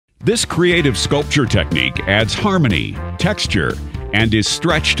This creative sculpture technique adds harmony, texture, and is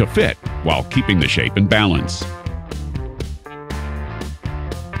stretched to fit while keeping the shape in balance.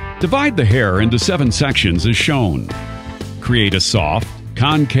 Divide the hair into 7 sections as shown. Create a soft,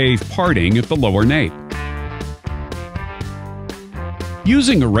 concave parting at the lower nape.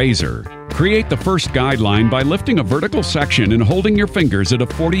 Using a razor, create the first guideline by lifting a vertical section and holding your fingers at a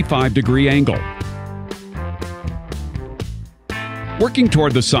 45-degree angle. Working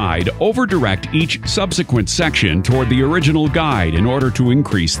toward the side, over-direct each subsequent section toward the original guide in order to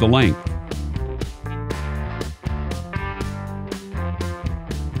increase the length.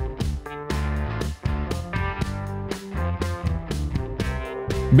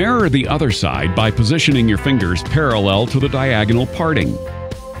 Mirror the other side by positioning your fingers parallel to the diagonal parting.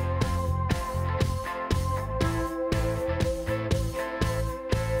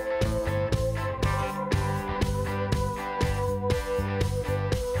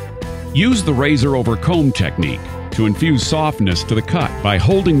 Use the razor over comb technique to infuse softness to the cut by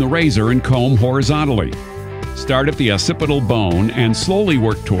holding the razor and comb horizontally. Start at the occipital bone and slowly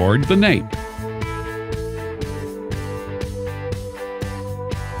work toward the nape.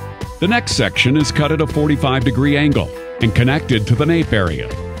 The next section is cut at a 45-degree angle and connected to the nape area.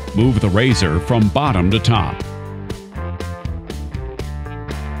 Move the razor from bottom to top.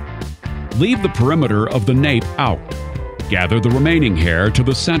 Leave the perimeter of the nape out. Gather the remaining hair to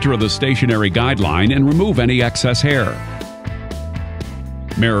the center of the stationary guideline and remove any excess hair.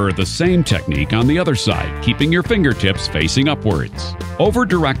 Mirror the same technique on the other side, keeping your fingertips facing upwards.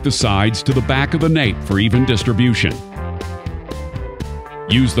 Over-direct the sides to the back of the nape for even distribution.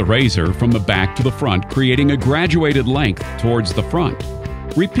 Use the razor from the back to the front, creating a graduated length towards the front.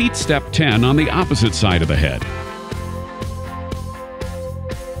 Repeat step 10 on the opposite side of the head.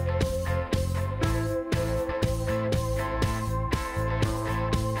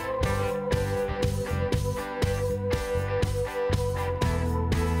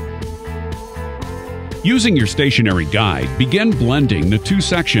 Using your stationary guide, begin blending the 2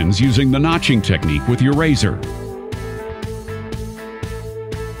 sections using the notching technique with your razor.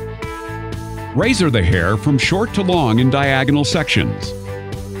 Razor the hair from short to long in diagonal sections.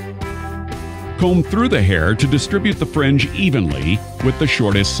 Comb through the hair to distribute the fringe evenly with the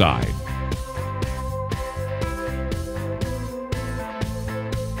shortest side.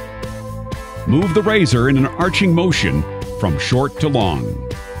 Move the razor in an arching motion from short to long.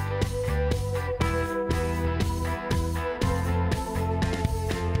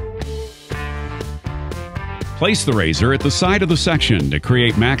 Place the razor at the side of the section to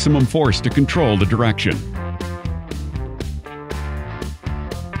create maximum force to control the direction.